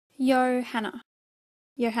Johanna.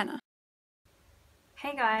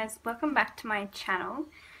 Hey guys, welcome back to my channel.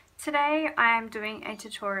 Today I am doing a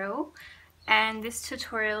tutorial, and this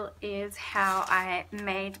tutorial is how I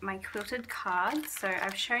made my quilted cards. So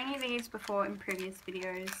I've shown you these before in previous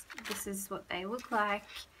videos. This is what they look like.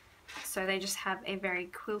 So they just have a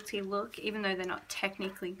very quilty look, even though they're not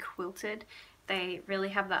technically quilted. They really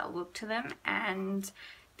have that look to them, and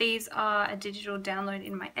these are a digital download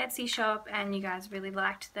in my Etsy shop and you guys really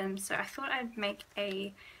liked them, so I thought I'd make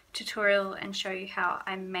a tutorial and show you how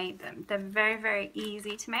I made them. They're very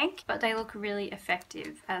easy to make, but they look really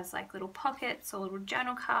effective as like little pockets or little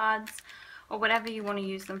journal cards or whatever you want to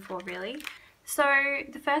use them for really. So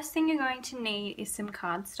the first thing you're going to need is some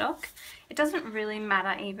cardstock. It doesn't really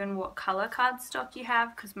matter even what colour cardstock you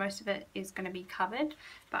have because most of it is going to be covered,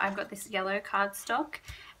 but I've got this yellow cardstock,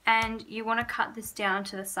 and you want to cut this down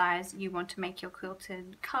to the size you want to make your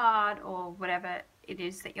quilted card or whatever it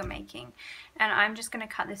is that you're making. And I'm just going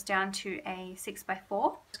to cut this down to a 6x4.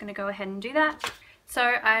 I'm just going to go ahead and do that.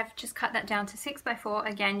 So I've just cut that down to 6x4.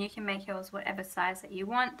 Again, you can make yours whatever size that you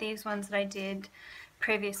want. These ones that I did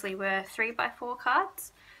previously were 3x4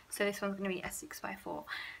 cards, so this one's going to be a 6x4.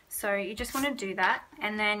 So you just want to do that,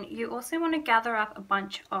 and then you also want to gather up a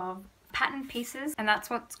bunch of pattern pieces, and that's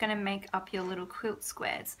what's going to make up your little quilt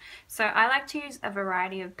squares. So I like to use a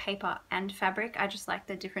variety of paper and fabric. I just like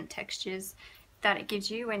the different textures that it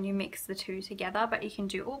gives you when you mix the two together, but you can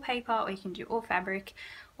do all paper or you can do all fabric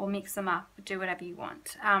or mix them up, do whatever you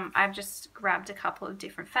want. I've just grabbed a couple of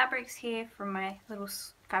different fabrics here from my little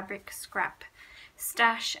fabric scrap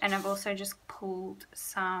stash, and I've also just pulled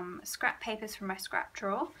some scrap papers from my scrap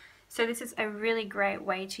drawer. So this is a really great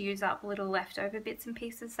way to use up little leftover bits and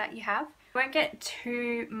pieces that you have. I won't get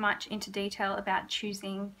too much into detail about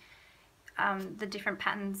choosing the different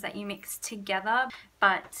patterns that you mix together,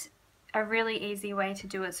 but a really easy way to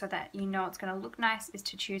do it so that you know it's going to look nice is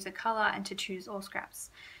to choose a colour and to choose all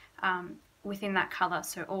scraps within that colour.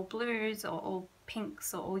 So all blues or all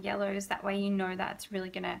pinks or all yellows, that way you know that it's really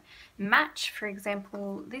going to match. For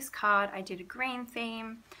example, this card I did a green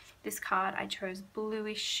theme. This card I chose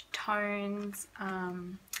bluish tones.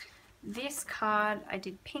 This card I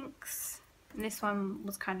did pinks, and this one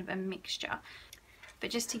was kind of a mixture.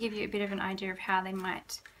 But just to give you a bit of an idea of how they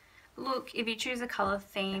might look, if you choose a colour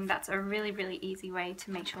theme, that's a really easy way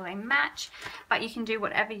to make sure they match. But you can do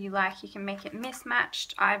whatever you like. You can make it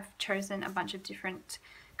mismatched. I've chosen a bunch of different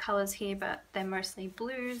colours here, but they're mostly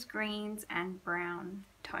blues, greens and brown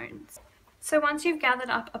tones. So once you've gathered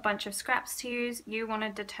up a bunch of scraps to use, you want to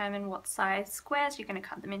determine what size squares you're going to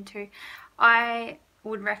cut them into. I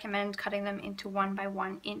would recommend cutting them into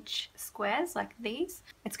 1x1 inch squares like these.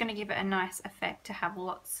 It's going to give it a nice effect to have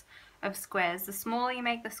lots of squares. The smaller you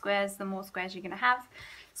make the squares, the more squares you're going to have.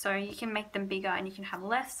 So you can make them bigger and you can have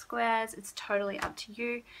less squares. It's totally up to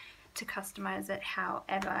you to customize it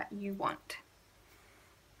however you want.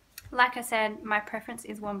 Like I said, my preference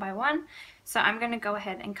is 1x1, so I'm going to go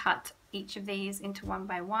ahead and cut each of these into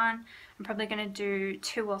 1x1. I'm probably going to do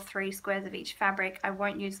 2 or 3 squares of each fabric. I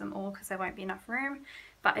won't use them all because there won't be enough room,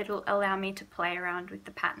 but it'll allow me to play around with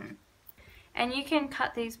the pattern. And you can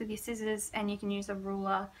cut these with your scissors, and you can use a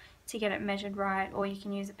ruler to get it measured right, or you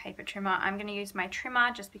can use a paper trimmer. I'm going to use my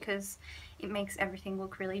trimmer just because it makes everything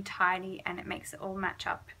look really tidy and it makes it all match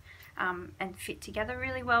up and fit together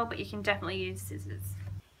really well, but you can definitely use scissors.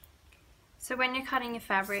 So when you're cutting your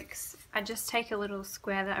fabrics, I just take a little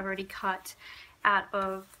square that I've already cut out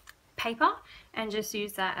of paper and just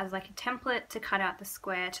use that as like a template to cut out the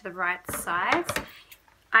square to the right size.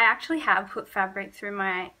 I actually have put fabric through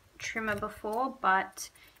my trimmer before, but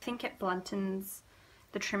I think it bluntens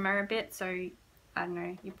the trimmer a bit, so I don't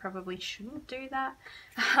know, you probably shouldn't do that,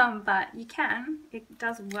 but you can, it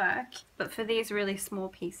does work. But for these really small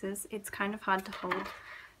pieces, it's kind of hard to hold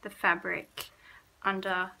the fabric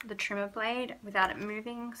under the trimmer blade without it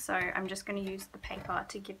moving, so I'm just going to use the paper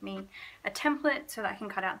to give me a template so that I can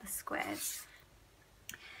cut out the squares.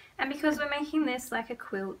 And because we're making this like a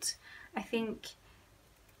quilt, I think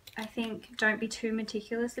don't be too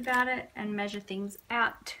meticulous about it and measure things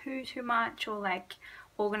out too much, or like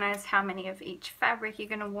organize how many of each fabric you're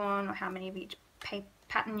going to want or how many of each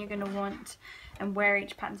pattern you're going to want and where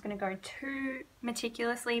each pattern's going to go too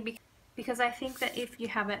meticulously, because I think that if you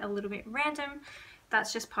have it a little bit random,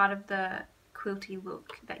 that's just part of the quilty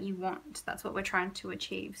look that you want. That's what we're trying to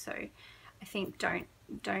achieve. So I think don't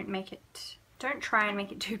try and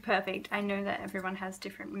make it too perfect. I know that everyone has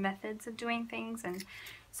different methods of doing things, and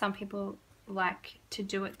some people like to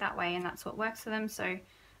do it that way and that's what works for them. So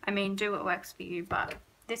I mean, do what works for you, but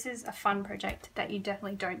this is a fun project that you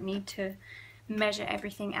definitely don't need to measure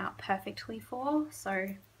everything out perfectly for. So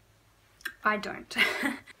I don't.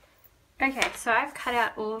 Okay, so I've cut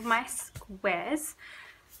out all of my squares.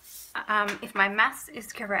 If my maths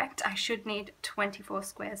is correct, I should need 24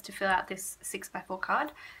 squares to fill out this 6x4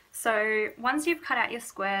 card. So once you've cut out your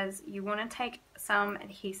squares, you want to take some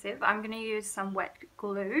adhesive. I'm going to use some wet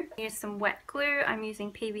glue. Use some wet glue. I'm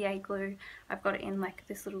using PVA glue. I've got it in like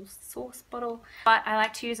this little sauce bottle. But I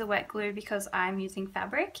like to use a wet glue because I'm using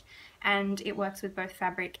fabric and it works with both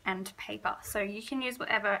fabric and paper. So you can use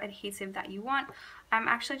whatever adhesive that you want. I'm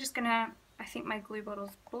actually just going to, I think my glue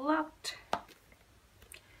bottle's blocked.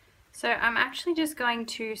 So I'm actually just going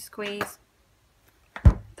to squeeze.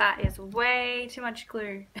 That is way too much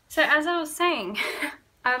glue. So as I was saying,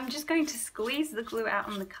 I'm just going to squeeze the glue out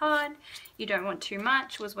on the card. You don't want too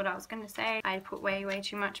much, was what I was going to say. I put way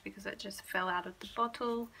too much because it just fell out of the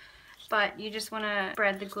bottle. But you just want to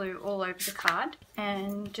spread the glue all over the card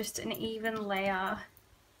and just an even layer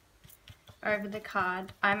over the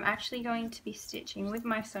card. I'm actually going to be stitching with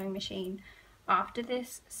my sewing machine after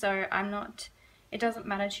this, so it doesn't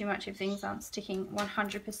matter too much if things aren't sticking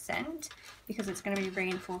 100% because it's going to be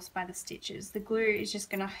reinforced by the stitches. The glue is just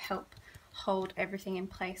going to help hold everything in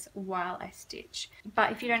place while I stitch.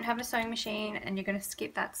 But if you don't have a sewing machine and you're going to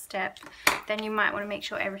skip that step, then you might want to make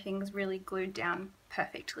sure everything's really glued down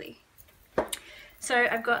perfectly. So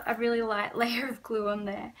I've got a really light layer of glue on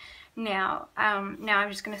there. Now I'm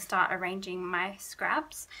just going to start arranging my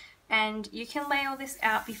scraps. And you can lay all this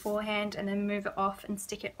out beforehand and then move it off and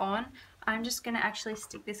stick it on. I'm just going to actually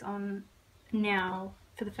stick this on now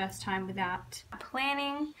for the first time without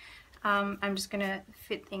planning. I'm just going to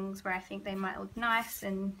fit things where I think they might look nice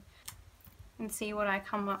and see what I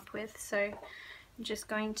come up with. So I'm just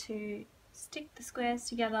going to stick the squares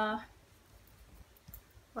together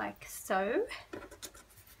like so.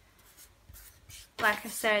 Like I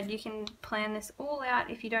said, you can plan this all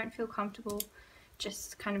out if you don't feel comfortable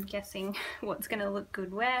just kind of guessing what's going to look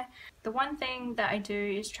good where. The one thing that I do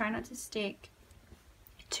is try not to stick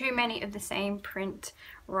too many of the same print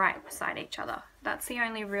right beside each other. That's the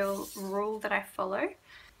only real rule that I follow,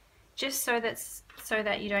 just so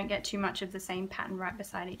that you don't get too much of the same pattern right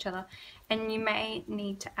beside each other. And you may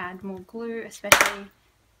need to add more glue,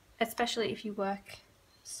 especially if you work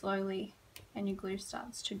slowly and your glue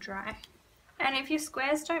starts to dry. And if your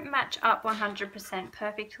squares don't match up 100%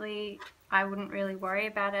 perfectly, I wouldn't really worry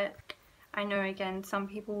about it. I know, again, some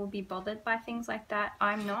people will be bothered by things like that.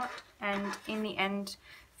 I'm not. And in the end,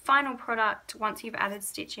 final product, once you've added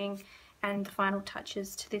stitching and the final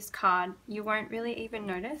touches to this card, you won't really even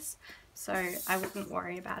notice. So I wouldn't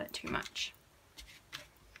worry about it too much.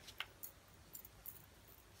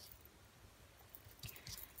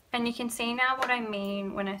 And you can see now what I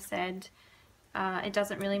mean when I said it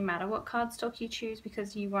doesn't really matter what cardstock you choose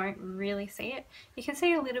because you won't really see it. You can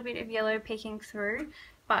see a little bit of yellow peeking through,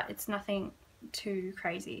 but it's nothing too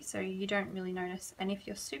crazy, so you don't really notice. And if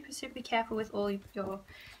you're super careful with all your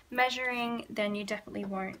measuring, then you definitely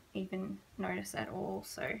won't even notice at all.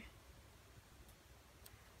 So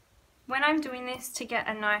when I'm doing this to get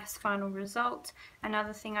a nice final result,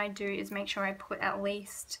 another thing I do is make sure I put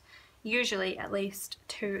usually at least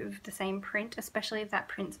 2 of the same print, especially if that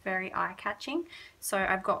print's very eye-catching. So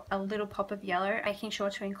I've got a little pop of yellow, making sure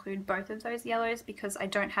to include both of those yellows because I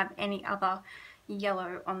don't have any other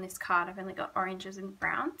yellow on this card. I've only got oranges and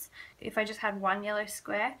browns. If I just had one yellow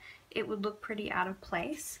square, it would look pretty out of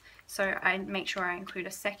place. So I make sure I include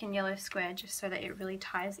a second yellow square just so that it really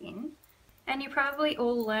ties in. And you probably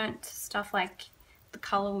all learnt stuff like the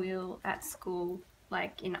colour wheel at school,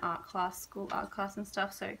 like in school art class and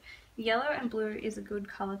stuff. So yellow and blue is a good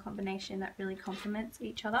colour combination that really complements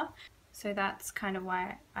each other. So that's kind of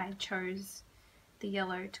why I chose the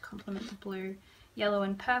yellow to complement the blue. Yellow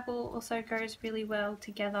and purple also goes really well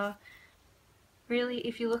together. Really,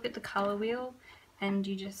 if you look at the colour wheel and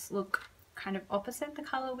you just look kind of opposite the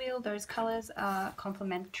colour wheel, those colours are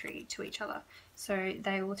complementary to each other. So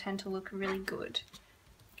they will tend to look really good.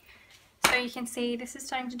 So you can see this is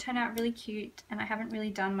starting to turn out really cute, and I haven't really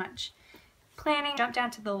done much planning. Jump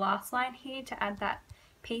down to the last line here to add that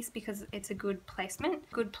piece because it's a good placement.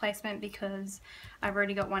 Good placement because I've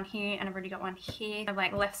already got one here and I've already got one here. I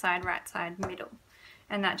like left side, right side, middle,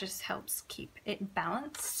 and that just helps keep it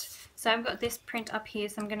balanced. So I've got this print up here,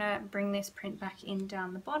 so I'm gonna bring this print back in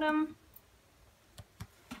down the bottom.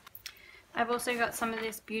 I've also got some of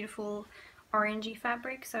this beautiful orangey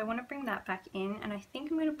fabric, so I want to bring that back in, and I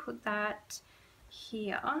think I'm going to put that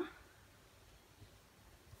here.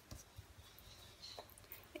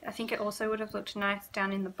 I think it also would have looked nice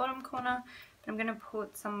down in the bottom corner, but I'm going to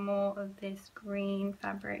put some more of this green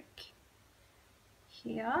fabric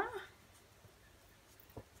here.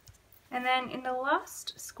 And then in the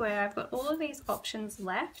last square, I've got all of these options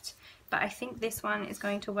left, but I think this one is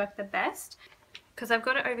going to work the best because I've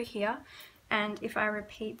got it over here, and if I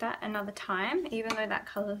repeat that another time, even though that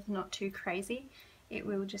colour is not too crazy, it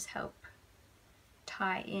will just help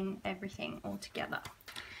tie in everything all together.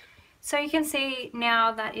 So you can see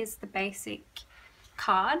now that is the basic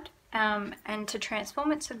card, and to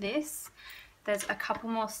transform it to this, there's a couple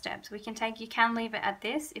more steps we can take. You can leave it at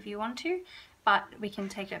this if you want to, but we can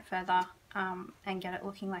take it further and get it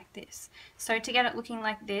looking like this. So to get it looking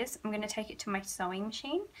like this, I'm going to take it to my sewing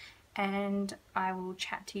machine, and I will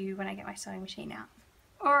chat to you when I get my sewing machine out.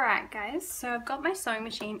 Alright guys, so I've got my sewing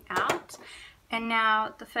machine out, and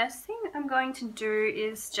now the first thing I'm going to do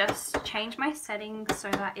is just change my settings so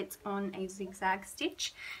that it's on a zigzag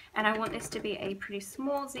stitch, and I want this to be a pretty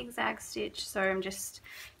small zigzag stitch, so I'm just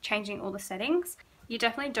changing all the settings. You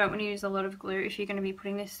definitely don't want to use a lot of glue if you're going to be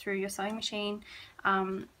putting this through your sewing machine,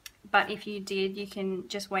 but if you did, you can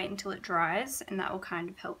just wait until it dries, and that will kind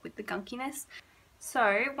of help with the gunkiness.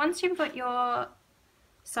 So once you've got your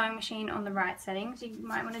sewing machine on the right settings, you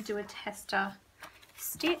might want to do a tester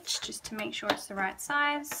stitch just to make sure it's the right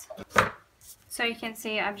size. So you can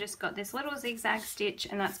see I've just got this little zigzag stitch,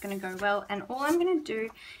 and that's going to go well, and all I'm going to do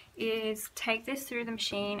is take this through the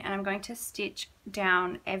machine, and I'm going to stitch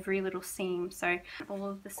down every little seam, so all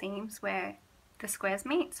of the seams where the squares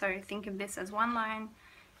meet. So think of this as 1 line,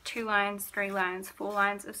 2 lines, 3 lines, 4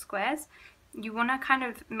 lines of squares. You want to kind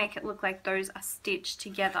of make it look like those are stitched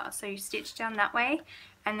together. So you stitch down that way,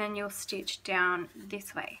 and then you'll stitch down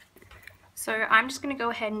this way. So I'm just going to go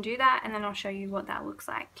ahead and do that, and then I'll show you what that looks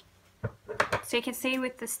like. So you can see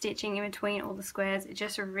with the stitching in between all the squares, it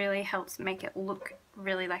just really helps make it look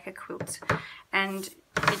really like a quilt, and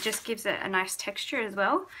it just gives it a nice texture as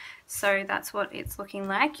well. So that's what it's looking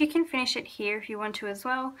like. You can finish it here if you want to as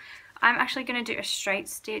well. I'm actually going to do a straight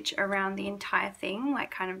stitch around the entire thing, like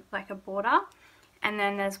kind of like a border. And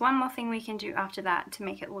then there's one more thing we can do after that to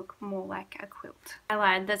make it look more like a quilt. I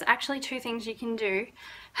lied, there's actually 2 things you can do.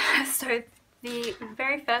 So the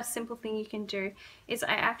very first simple thing you can do is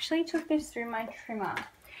I actually took this through my trimmer.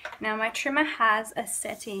 Now my trimmer has a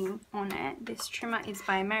setting on it. This trimmer is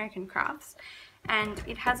by American Crafts, and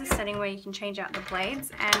it has a setting where you can change out the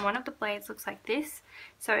blades, and one of the blades looks like this,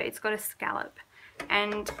 so it's got a scallop.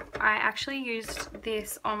 And I actually used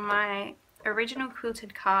this on my original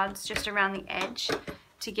quilted cards just around the edge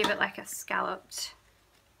to give it like a scalloped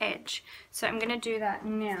edge. So I'm going to do that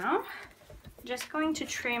now. I'm just going to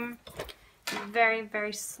trim the very,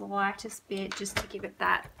 very slightest bit just to give it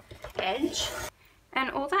that edge.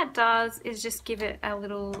 And all that does is just give it a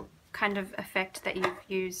little kind of effect that you've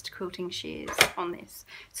used quilting shears on this.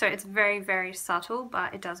 So it's very, very subtle,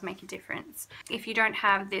 but it does make a difference. If you don't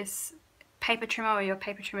have this paper trimmer, or your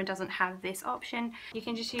paper trimmer doesn't have this option, you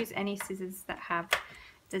can just use any scissors that have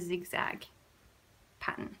the zigzag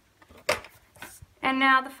pattern. And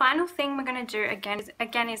now the final thing we're going to do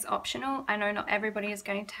again is optional. I know not everybody is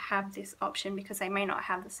going to have this option because they may not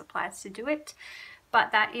have the supplies to do it,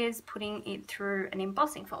 but that is putting it through an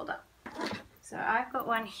embossing folder. So I've got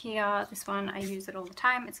one here. This one, I use it all the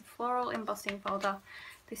time. It's a floral embossing folder.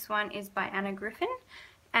 This one is by Anna Griffin,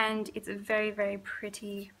 and it's a very, very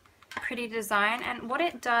pretty design. And what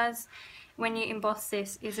it does when you emboss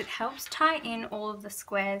this is it helps tie in all of the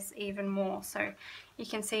squares even more. So you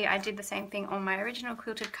can see I did the same thing on my original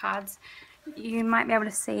quilted cards. You might be able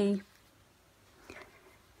to see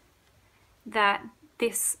that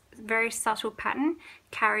this very subtle pattern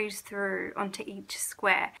carries through onto each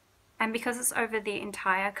square, and because it's over the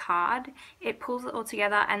entire card, it pulls it all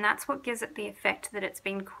together, and that's what gives it the effect that it's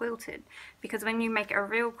been quilted. Because when you make a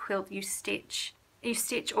real quilt, you stitch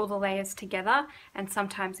all the layers together, and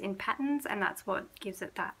sometimes in patterns, and that's what gives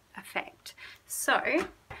it that effect. So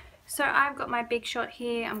I've got my big shot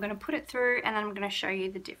here. I'm going to put it through, and then I'm going to show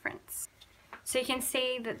you the difference. So you can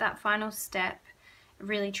see that that final step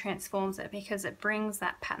really transforms it, because it brings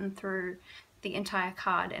that pattern through the entire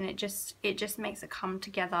card, and it just makes it come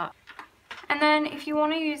together. And then if you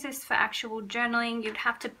want to use this for actual journaling, you'd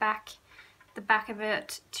have to back the back of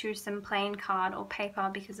it to some plain card or paper,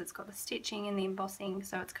 because it's got the stitching and the embossing,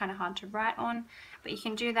 so it's kind of hard to write on. But you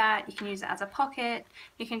can do that. You can use it as a pocket.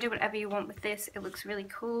 You can do whatever you want with this. It looks really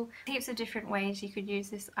cool. Heaps of different ways you could use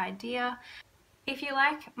this idea. If you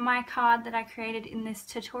like my card that I created in this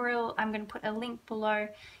tutorial, I'm going to put a link below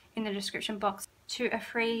in the description box to a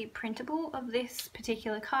free printable of this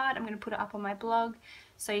particular card. I'm going to put it up on my blog,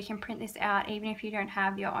 so you can print this out even if you don't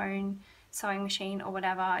have your own sewing machine or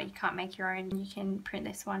whatever. You can't make your own, you can print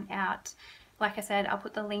this one out. Like I said, I'll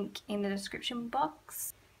put the link in the description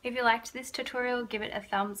box. If you liked this tutorial, give it a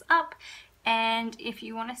thumbs up. And if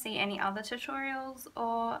you want to see any other tutorials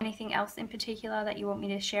or anything else in particular that you want me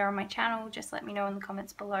to share on my channel, just let me know in the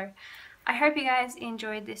comments below. I hope you guys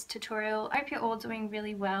enjoyed this tutorial. I hope you're all doing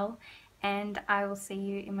really well, and I will see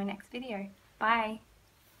you in my next video. Bye!